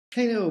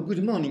Hello,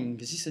 good morning.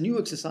 This is a new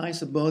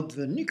exercise about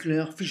the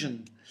nuclear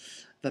fission,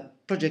 the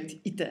project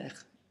ITER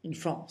in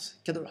France,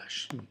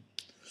 k12.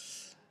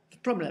 The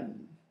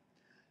problem: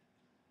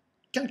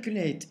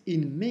 calculate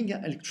in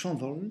mega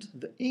electronvolt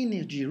the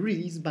energy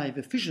released by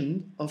the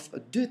fission of a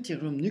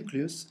deuterium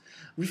nucleus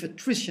with a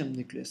tritium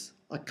nucleus,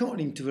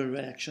 according to the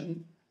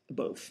reaction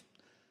above.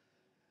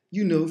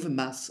 You know the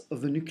mass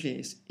of the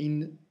nucleus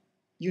in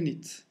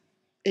unit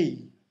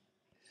A.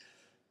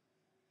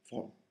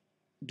 For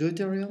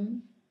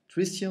deuterium,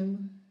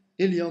 tritium,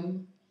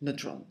 helium,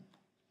 neutron.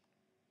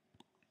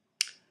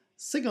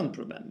 Second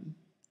problem: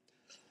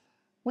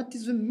 what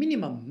is the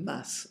minimum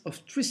mass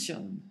of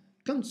tritium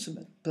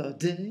consumed per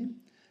day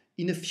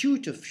in a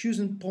future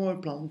fusion power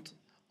plant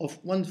of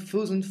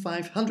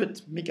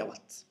 1500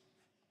 megawatts?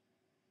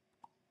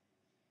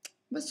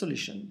 The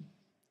solution: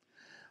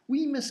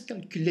 we must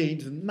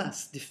calculate the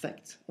mass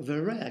defect of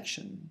a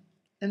reaction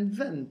and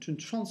then to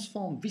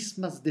transform this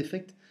mass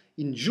defect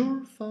in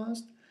joule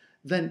first,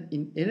 then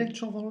in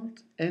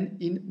electronvolt and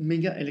in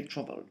mega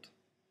electronvolt.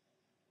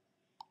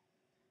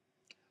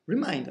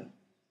 Reminder: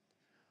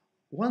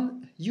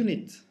 1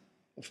 unit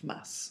of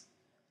mass.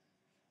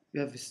 We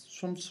have this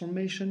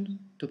transformation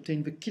to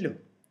obtain the kilo.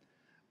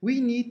 We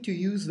need to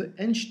use the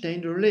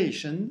Einstein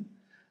relation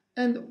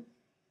and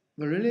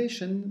the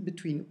relation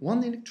between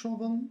 1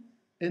 electronvolt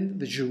and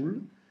the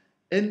joule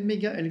and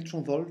mega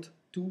electronvolt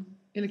to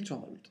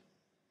electronvolt.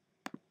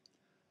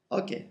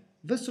 Okay,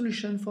 the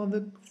solution for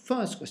the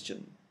first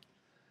question: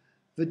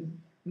 the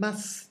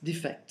mass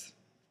defect.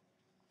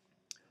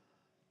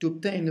 To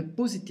obtain a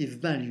positive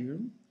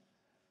value,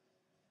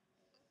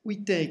 we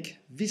take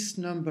this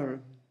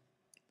number,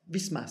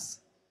 this mass,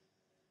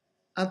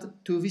 add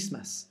to this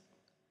mass.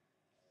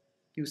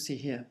 You see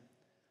here,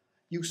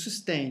 you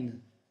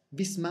sustain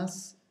this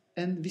mass,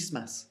 and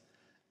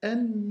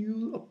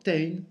you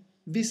obtain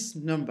this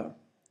number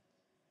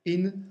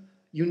in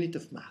unit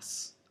of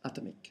mass,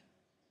 atomic.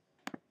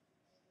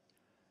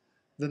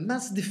 The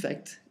mass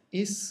defect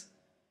is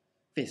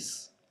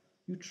this.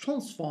 You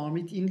transform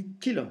it in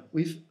kilo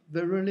with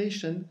the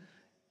relation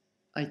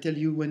I tell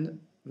you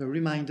when the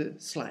reminder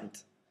slide.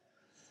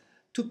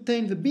 To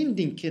obtain the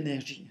binding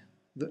energy,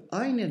 the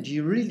energy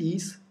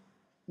release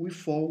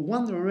for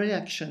one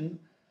reaction,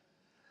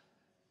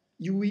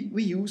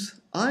 we use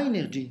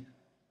energy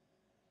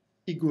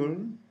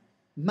equal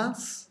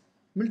mass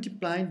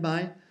multiplied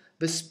by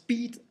the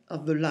speed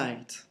of the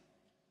light.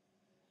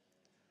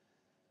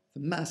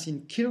 The mass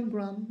in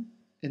kilogram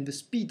and the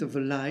speed of the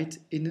light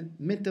in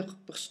meter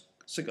per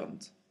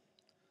second.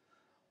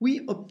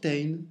 We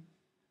obtain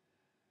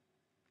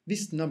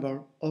this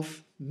number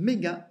of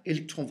mega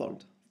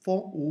electronvolt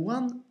for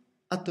 1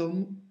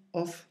 atom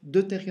of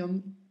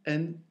deuterium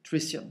and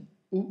tritium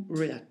who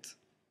react.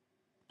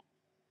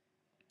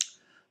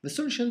 The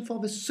solution for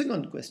the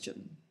second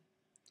question: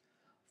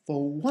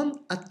 for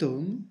 1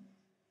 atom,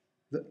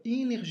 the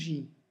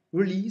energy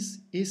release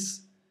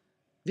is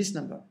this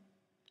number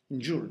in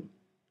joule.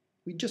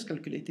 We just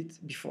calculated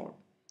before.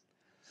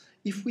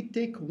 If we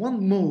take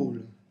 1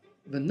 mole,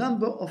 the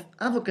number of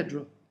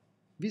Avogadro,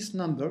 this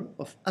number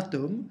of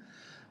atom,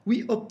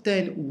 we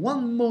obtain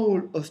 1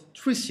 mole of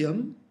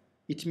tritium,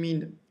 it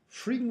means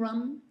 3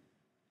 grams,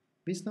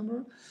 this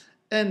number,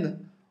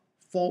 and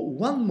for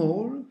 1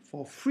 mole,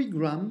 for 3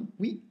 grams,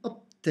 we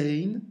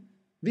obtain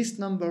this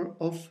number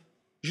of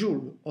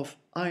joule of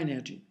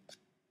energy.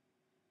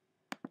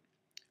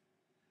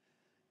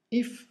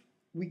 If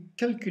we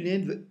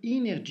calculate the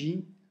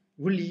energy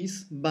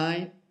released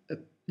by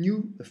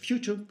a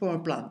future power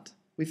plant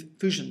with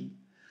fusion,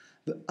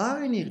 the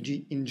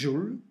energy in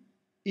joule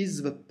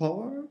is the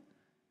power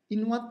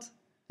in watt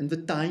and the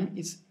time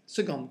is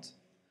second.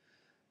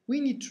 We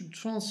need to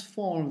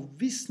transform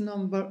this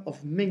number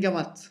of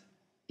megawatt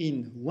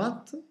in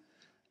watt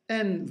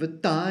and the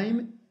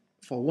time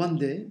for one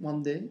day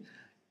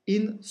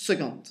in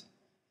second.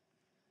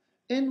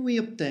 And we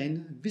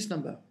obtain this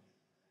number,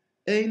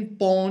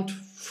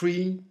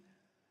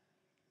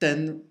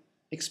 8.310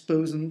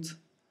 exponent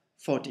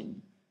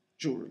 14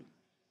 joule.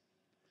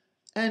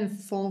 And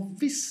for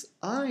this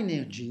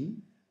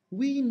energy,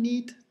 we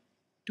need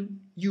to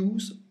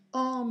use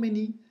how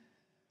many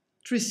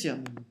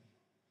tritium?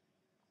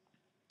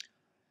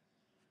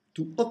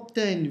 To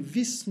obtain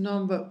this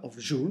number of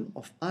joule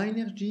of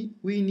energy,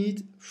 we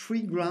need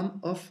 3 grams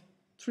of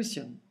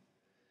tritium.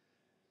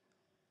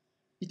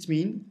 It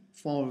means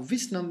for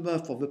this number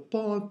for the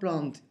power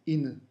plant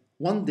in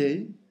 1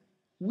 day,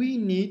 we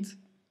need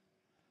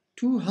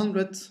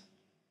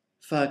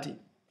 230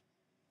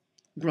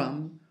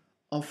 grams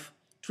of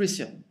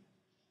tritium.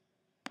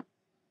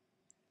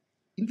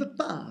 In the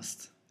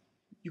past,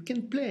 you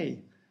can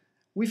play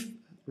with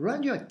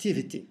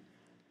radioactivity,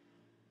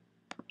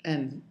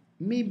 and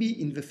maybe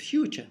in the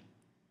future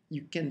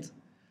you can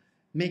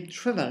make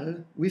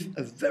travel with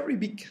a very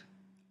big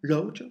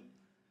load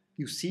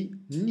you see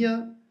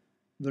near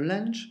the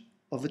launch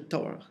of the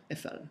tower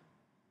Eiffel.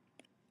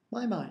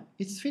 Bye bye,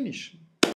 it's finished.